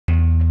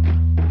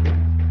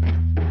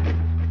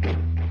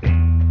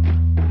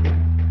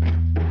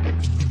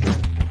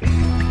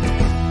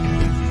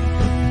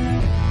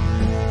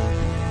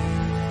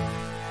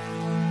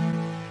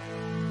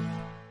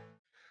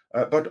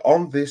But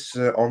on this,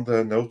 on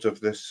the note of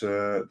this,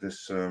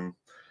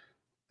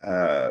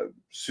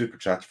 super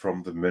chat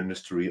from the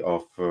Ministry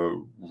of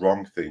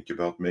Wrong Think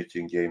about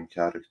making game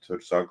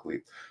characters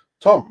ugly.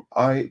 Tom,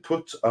 I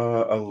put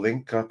a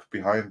link up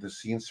behind the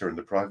scenes here in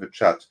the private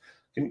chat.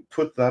 Can you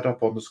put that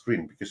up on the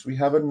screen? Because we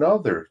have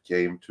another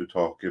game to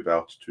talk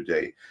about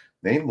today,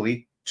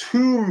 namely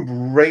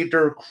Tomb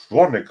Raider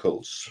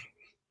Chronicles.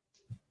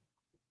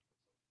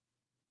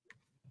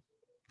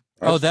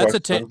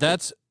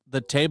 That's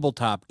the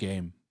tabletop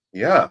game.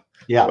 Yeah.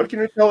 What can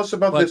you tell us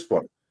about this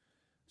one?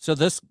 So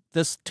this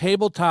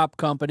tabletop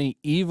company,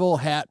 Evil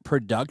Hat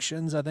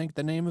Productions, I think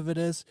the name of it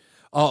is,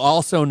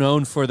 also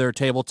known for their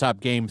tabletop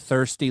game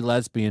Thirsty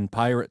Lesbian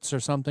Pirates or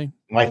something.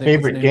 My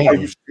favorite game. Are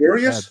you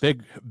serious?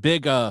 Big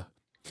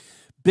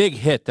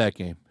hit, that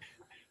game.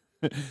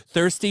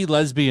 Thirsty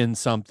Lesbian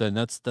something.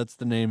 That's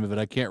the name of it.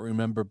 I can't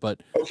remember,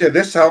 but okay,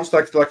 this sounds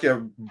like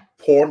a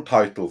porn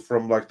title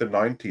from like the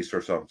 90s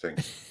or something.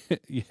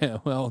 Yeah,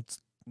 well,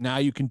 now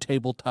you can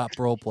tabletop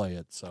role play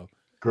it. So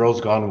Girls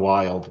Gone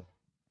Wild.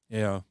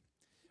 Yeah.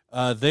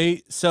 What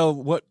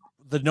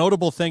the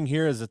notable thing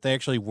here is that they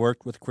actually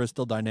worked with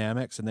Crystal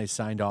Dynamics and they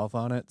signed off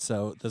on it.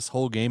 So this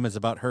whole game is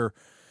about her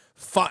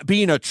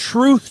being a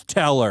truth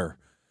teller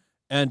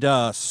and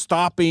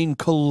stopping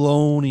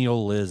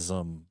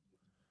colonialism.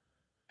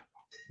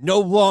 No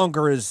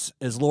longer is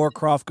Lara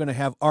Croft going to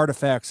have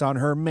artifacts on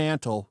her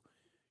mantle.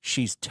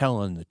 She's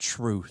telling the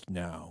truth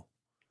now.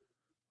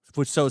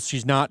 So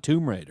she's not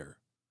Tomb Raider,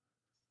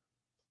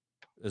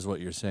 is what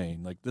you're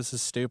saying. Like, this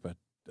is stupid.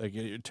 Like,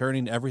 you're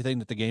turning everything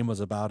that the game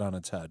was about on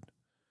its head.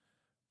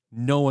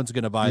 No one's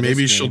going to buy this game.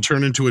 Maybe she'll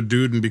turn into a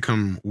dude and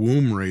become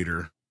Womb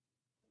Raider.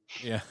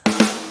 Yeah.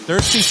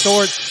 Thirsty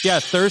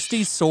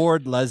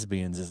Sword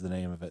Lesbians is the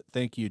name of it.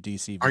 Thank you,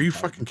 DC. Are you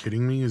fucking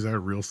kidding me? Is that a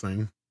real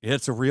thing? Yeah,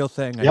 it's a real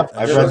thing. Yep,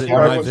 I showed it in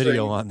my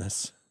video on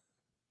this.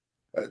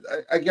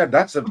 Again,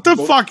 that's what the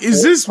fuck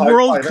is this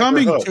world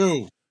coming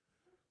to?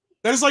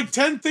 There's like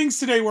 10 things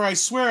today where I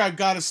swear I've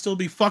got to still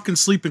be fucking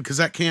sleeping because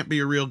that can't be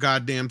a real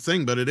goddamn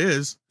thing, but it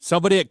is.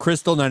 Somebody at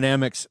Crystal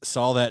Dynamics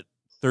saw that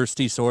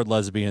Thirsty Sword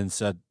Lesbian,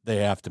 said they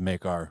have to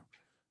make our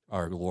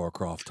Lara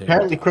Croft table.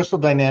 Apparently, Crystal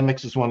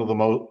Dynamics is one of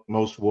the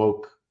most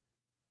woke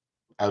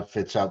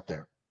outfits out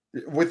there.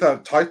 With a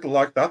title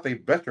like that, they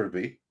better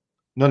be.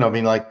 No, I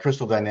mean, like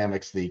Crystal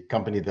Dynamics, the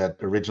company that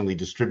originally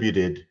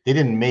distributed, they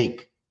didn't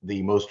make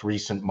the most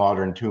recent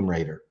modern Tomb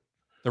Raider.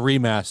 The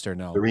remaster,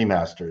 no. The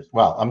remasters.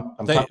 Well,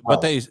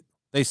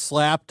 they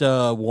slapped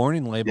a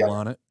warning label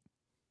on it.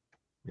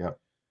 Yeah.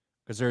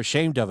 Because they're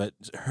ashamed of it.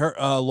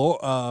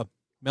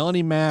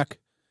 Melanie Mack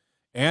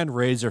and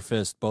Razor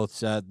Fist both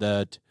said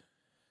that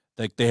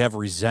they have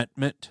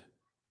resentment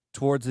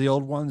towards the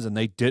old ones, and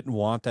they didn't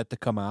want that to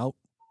come out.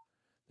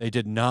 They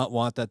did not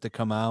want that to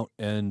come out,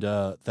 and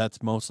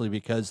that's mostly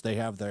because they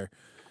have their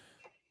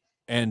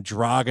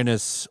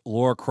androgynous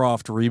Lara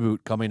Croft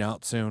reboot coming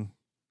out soon.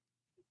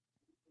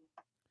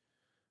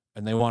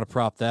 And they want to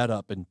prop that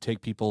up and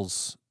take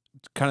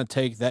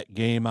that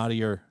game out of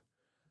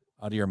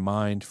your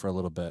mind for a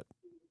little bit.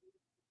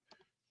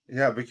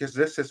 Yeah, because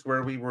this is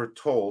where we were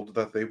told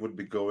that they would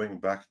be going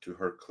back to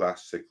her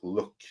classic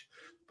look.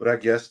 But I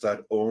guess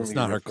that only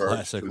not her refers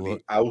classic to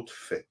look. The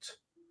outfit.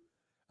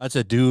 That's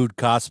a dude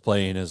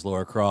cosplaying as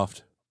Lara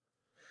Croft.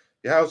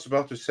 Yeah, I was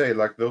about to say,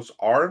 like those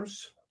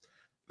arms,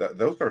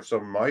 those are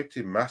some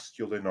mighty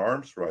masculine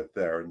arms right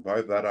there. And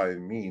by that I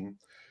mean,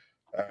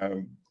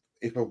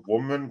 if a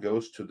woman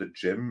goes to the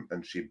gym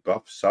and she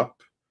buffs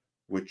up,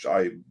 which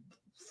I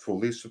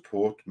fully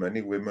support,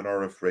 many women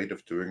are afraid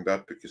of doing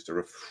that because they're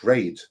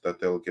afraid that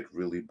they'll get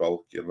really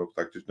bulky and look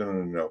like this.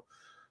 No.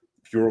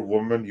 If you're a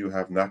woman, you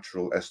have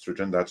natural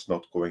estrogen. That's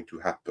not going to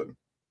happen.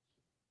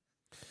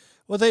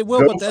 Well, they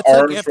will, but that's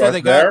like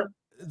after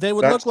they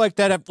would look like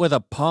that with a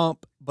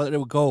pump, but it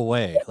would go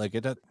away. Like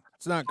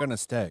it's not going to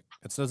stick.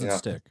 It doesn't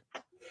stick.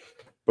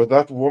 But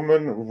that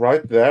woman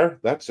right there,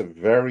 that's a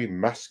very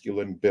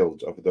masculine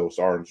build of those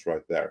arms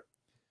right there.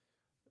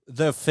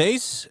 The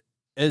face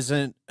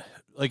isn't,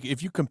 like,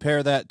 if you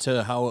compare that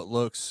to how it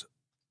looks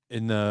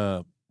in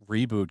the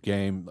reboot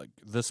game, like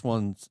this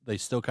one, they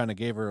still kind of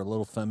gave her a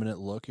little feminine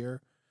look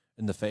here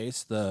in the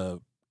face. The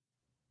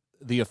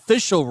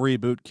official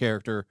reboot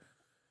character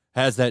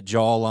has that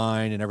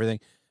jawline and everything.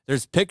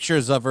 There's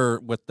pictures of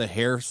her with the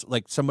hair,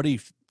 like somebody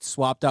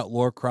swapped out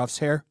Lara Croft's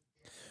hair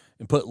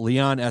and put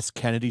Leon S.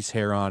 Kennedy's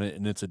hair on it,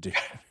 and it's a dude.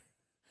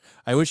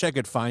 I wish I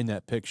could find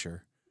that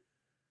picture.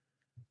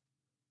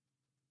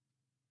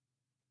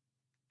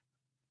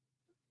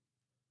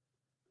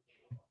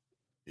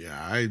 Yeah,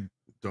 I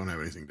don't have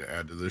anything to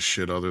add to this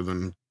shit other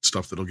than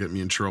stuff that'll get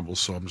me in trouble,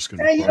 so I'm just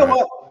going to... you know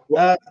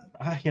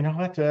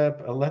what?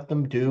 Let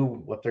them do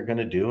what they're going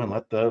to do and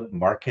let the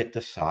market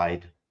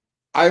decide.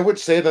 I would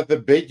say that the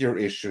bigger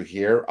issue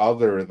here,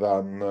 other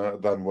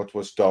than what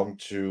was done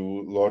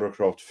to Lara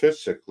Croft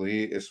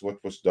physically, is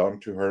what was done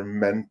to her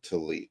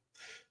mentally,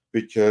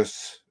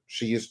 because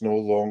she is no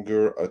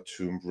longer a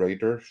Tomb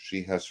Raider.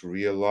 She has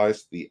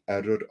realized the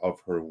error of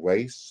her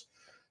ways,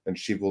 and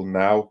she will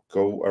now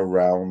go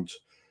around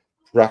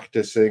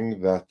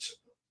practicing that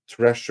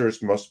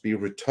treasures must be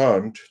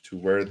returned to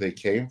where they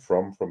came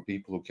from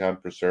people who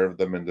can't preserve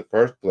them in the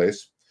first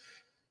place,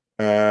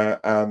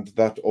 and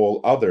that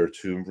all other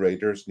Tomb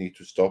Raiders need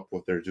to stop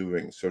what they're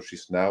doing. So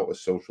she's now a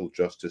social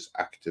justice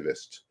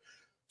activist.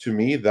 To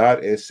me,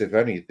 that is, if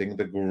anything,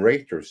 the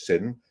greater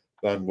sin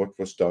than what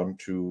was done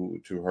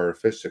to her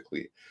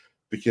physically.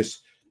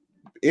 Because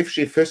if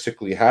she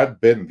physically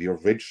had been the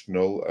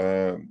original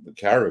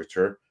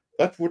character,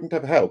 that wouldn't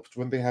have helped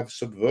when they have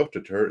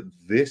subverted her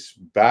this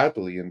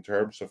badly in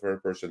terms of her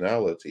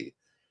personality.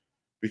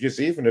 Because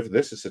even if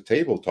this is a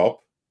tabletop,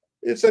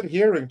 it's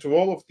adhering to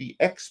all of the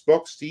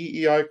Xbox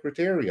DEI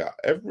criteria,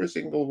 every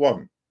single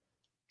one.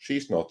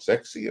 She's not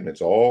sexy, and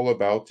it's all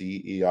about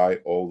DEI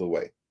all the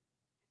way.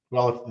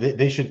 Well, if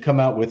they should come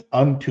out with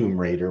Tomb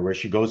Raider, where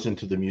she goes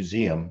into the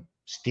museum,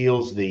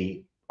 steals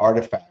the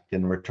artifact,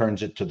 and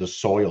returns it to the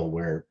soil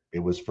where it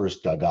was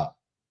first dug up.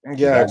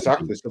 Yeah,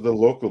 exactly. So the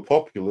local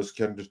populace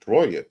can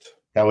destroy it.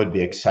 That would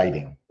be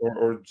exciting.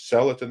 Or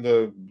sell it in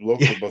the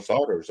local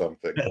bazaar or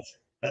something.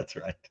 That's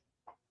right.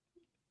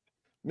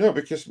 No,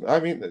 because, I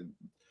mean,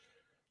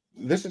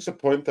 this is a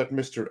point that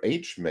Mr.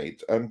 H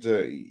made, and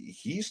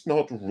he's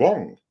not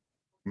wrong.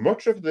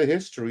 Much of the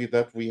history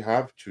that we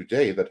have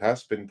today that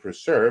has been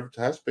preserved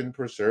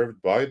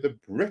by the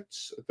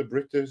Brits at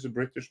the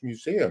British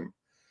Museum.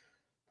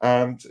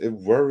 And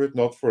were it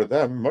not for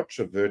them, much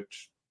of it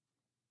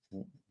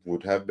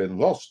would have been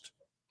lost.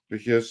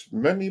 Because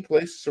many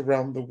places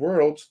around the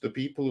world, the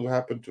people who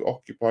happen to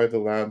occupy the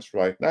lands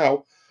right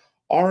now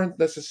aren't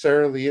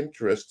necessarily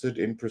interested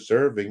in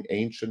preserving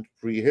ancient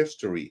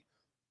prehistory.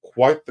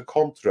 Quite the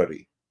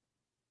contrary.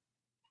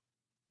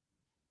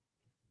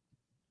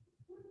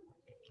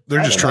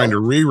 They're just trying to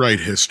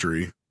rewrite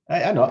history.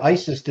 I know.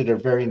 ISIS did a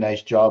very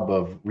nice job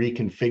of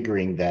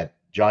reconfiguring that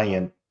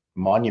giant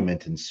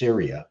monument in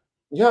Syria.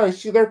 Yeah, I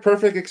see their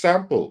perfect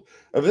example.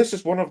 This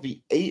is one of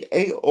the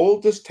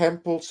oldest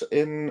temples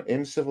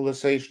in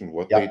civilization.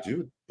 What they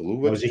do,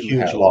 blew it. It was a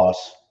huge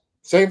loss.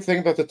 Same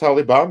thing that the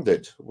Taliban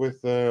did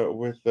with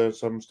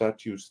some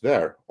statues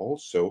there.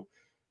 Also,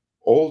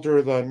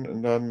 older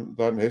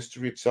than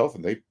history itself,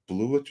 and they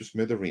blew it to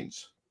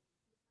smithereens.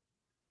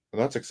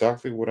 And that's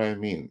exactly what I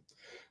mean.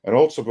 And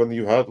also, when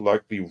you had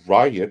like the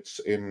riots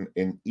in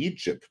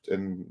Egypt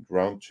in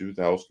around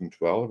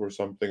 2012 or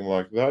something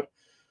like that,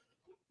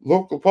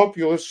 local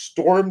populace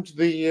stormed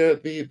the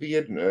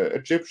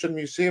Egyptian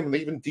museum, and they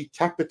even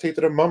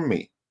decapitated a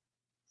mummy.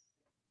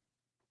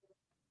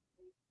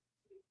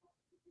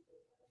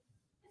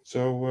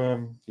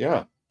 So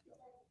yeah,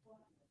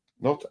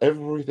 not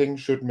everything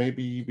should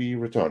maybe be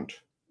returned,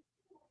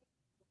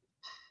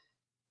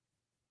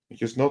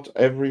 because not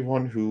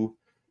everyone who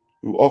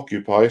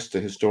occupies the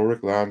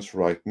historic lands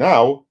right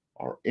now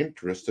are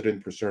interested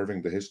in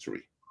preserving the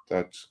history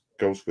that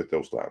goes with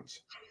those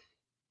lands.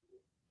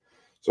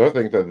 So I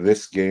think that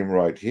this game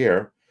right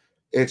here,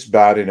 it's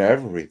bad in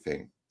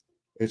everything.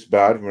 It's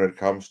bad when it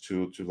comes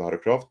to Lara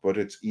Croft, but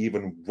it's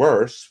even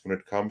worse when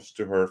it comes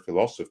to her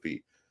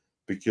philosophy,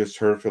 because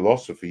her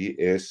philosophy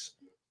is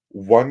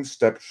one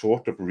step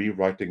short of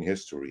rewriting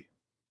history.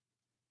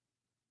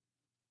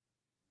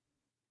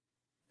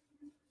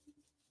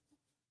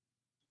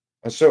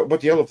 And so,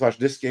 but Yellow Flash,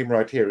 this game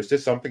right here, is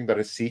this something that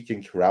is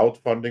seeking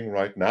crowdfunding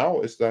right now?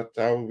 Is that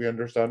how we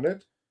understand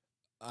it?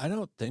 I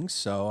don't think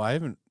so. I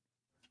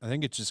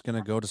think it's just going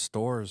to go to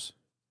stores.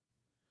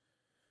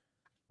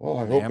 Well,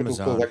 I hope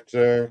Amazon.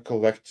 It'll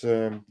collect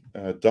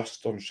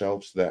dust on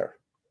shelves there.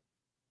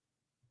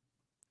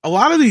 A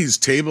lot of these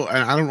and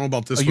I don't know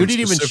about this. You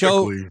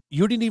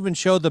didn't even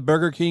show the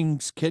Burger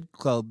King's Kid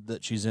Club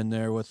that she's in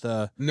there with.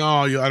 No,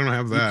 I don't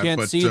have that.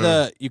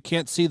 You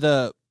can't see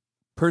the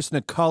person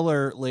of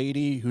color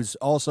lady who's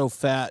also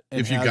fat.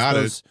 And if you got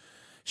it,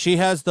 she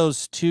has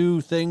those two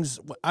things.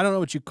 I don't know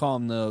what you call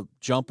them, the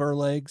jumper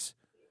legs,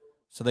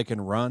 so they can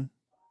run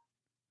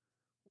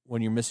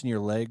when you're missing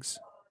your legs.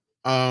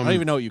 I don't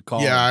even know what you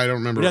call them. Yeah, I don't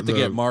remember. You have to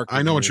get Mark.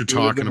 I know what you're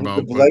talking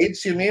about. The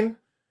blades, you mean?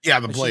 Yeah,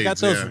 the blades. She got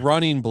those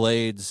running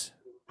blades.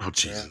 Oh,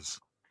 Jesus.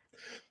 Yeah.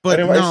 But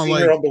anyway, I see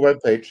here on the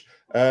webpage,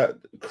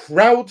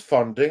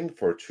 crowdfunding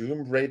for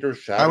Tomb Raider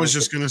Shadow. I was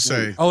just going to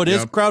say. Oh, it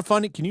is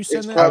crowdfunding? Can you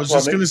send that? I was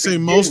just going to say,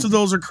 most of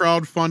those are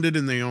crowdfunded,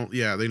 and they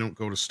don't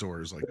go to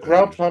stores like that.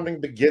 Crowdfunding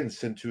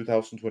begins in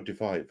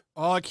 2025.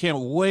 Oh, I can't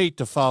wait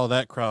to follow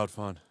that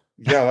crowdfund.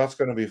 Yeah, that's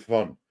going to be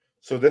fun.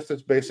 So this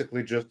is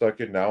basically just like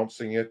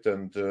announcing it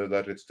and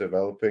that it's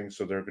developing.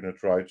 So they're going to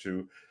try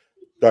to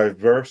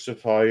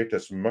diversify it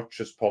as much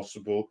as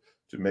possible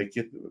to make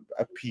it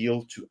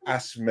appeal to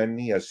as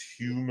many as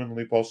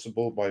humanly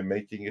possible by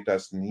making it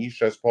as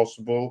niche as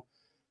possible,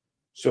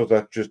 so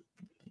that just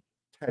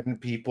 10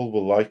 people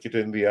will like it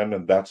in the end,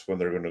 and that's when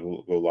they're going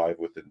to go live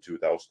within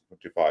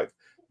 2025.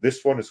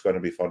 This one is going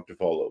to be fun to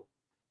follow.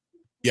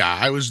 Yeah,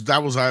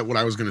 that was what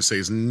I was going to say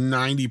is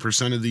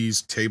 90% of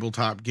these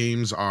tabletop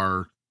games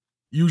are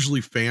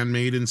usually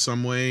fan-made in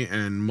some way,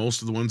 and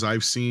most of the ones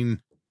I've seen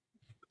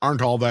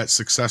aren't all that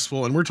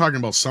successful. And we're talking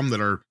about some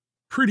that are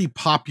pretty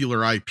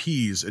popular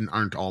IPs and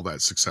aren't all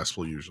that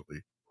successful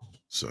usually.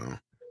 So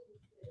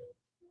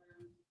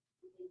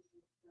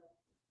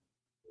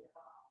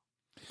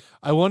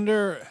I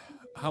wonder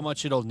how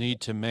much it'll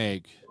need to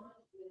make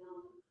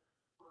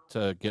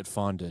to get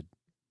funded.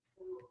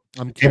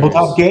 I'm curious.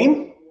 Tabletop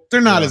game?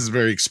 They're not Yeah. as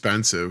very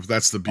expensive.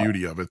 That's the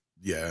beauty of it.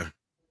 Yeah.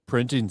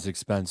 Printing's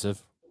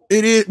expensive.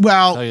 It is,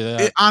 well, Tell you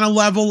that. on a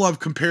level of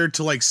compared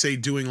to like say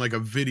doing like a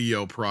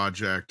video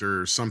project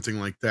or something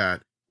like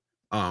that.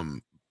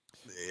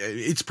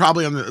 It's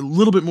probably on a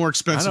little bit more I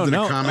expensive don't than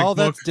know. a comic All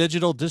book. that's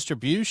digital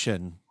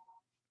distribution.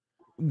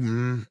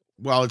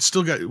 Well, it's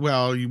still got,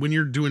 well, when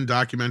you're doing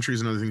documentaries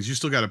and other things, you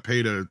still got to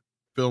pay to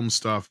film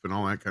stuff and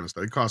all that kind of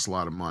stuff. It costs a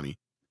lot of money.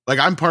 Like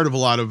I'm part of a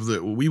lot of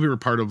we were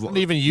part of. I don't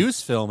even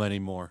use film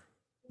anymore.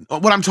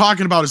 What I'm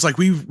talking about is like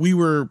we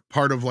were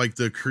part of like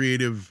the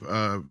creative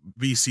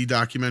VC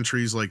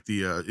documentaries, like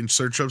the In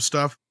Search of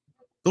stuff.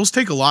 Those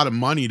take a lot of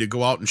money to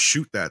go out and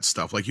shoot that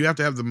stuff. Like you have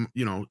to have them,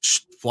 you know,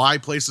 fly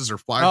places or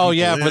fly. Oh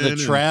yeah, for the and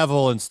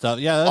travel and stuff.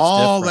 Yeah, that's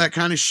all different. that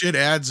kind of shit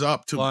adds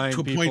up to a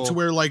point people. to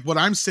where like what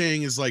I'm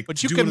saying is like.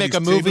 But you could make a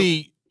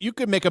movie. You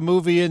could make a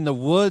movie in the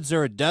woods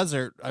or a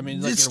desert. I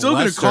mean, like it's in still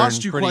going to Western,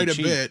 cost you pretty quite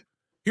cheap. a bit.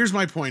 Here's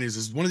my point: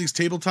 is one of these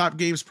tabletop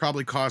games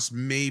probably costs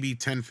maybe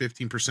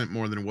 10-15%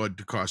 more than it would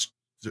to cost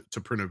to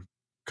print a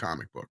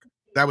comic book.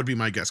 That would be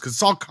my guess, because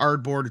it's all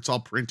cardboard, it's all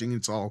printing,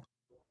 it's all,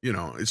 you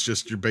know, it's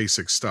just your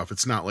basic stuff.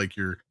 It's not like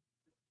you're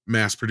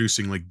mass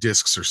producing like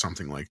discs or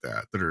something like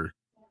that are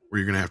where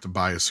you're going to have to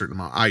buy a certain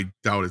amount. I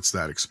doubt it's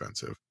that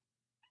expensive,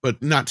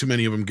 but not too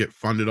many of them get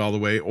funded all the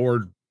way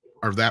or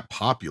are that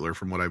popular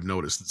from what I've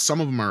noticed.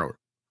 Some of them are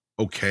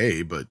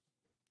okay, but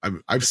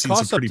I've seen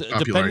some pretty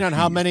popular depending on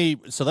how IPs. many.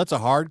 So that's a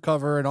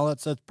hardcover and all that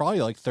stuff. Probably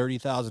like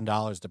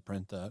 $30,000 to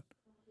print that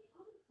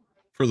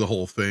for the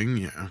whole thing.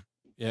 Yeah.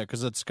 Yeah,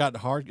 because it's got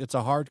it's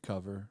a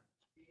hardcover.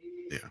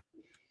 Yeah, well,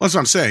 that's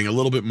what I'm saying. A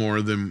little bit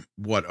more than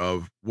what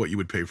you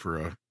would pay for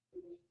a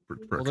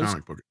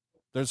comic book.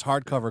 There's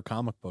hardcover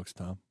comic books,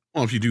 Tom.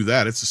 Well, if you do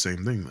that, it's the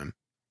same thing then.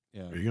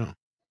 Yeah. There you go.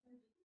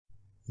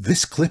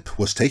 This clip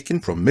was taken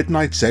from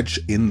Midnight's Edge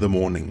in the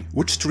Morning,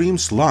 which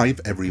streams live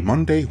every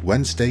Monday,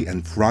 Wednesday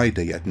and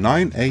Friday at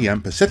 9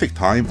 AM Pacific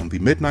Time on the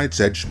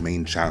Midnight's Edge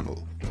main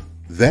channel.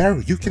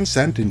 There you can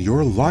send in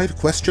your live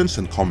questions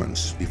and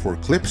comments before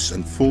clips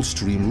and full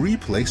stream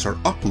replays are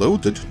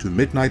uploaded to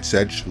Midnight's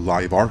Edge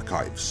live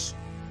archives.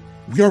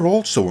 We are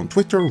also on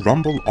Twitter,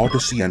 Rumble,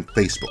 Odyssey and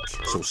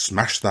Facebook, so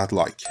smash that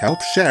like, help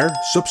share,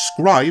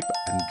 subscribe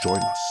and join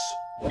us.